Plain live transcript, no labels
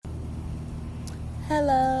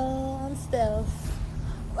Hello, I'm Steph.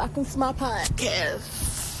 Welcome to my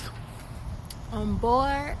podcast. I'm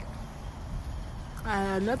bored. I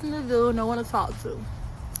have nothing to do, no one to talk to.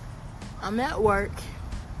 I'm at work.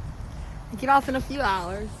 I get off in a few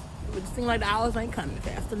hours. It would seem like the hours ain't coming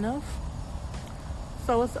fast enough.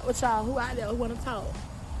 So what's up with y'all? Who out there who want to talk?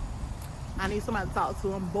 I need somebody to talk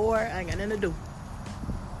to. I'm bored. I ain't got nothing to do.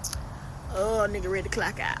 Oh, nigga ready to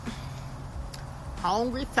clock out.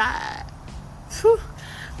 Hungry, tired. Whew.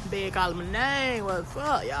 Big calling my name. What's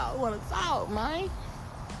up, y'all? Who want to talk, man?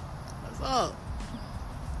 What's up?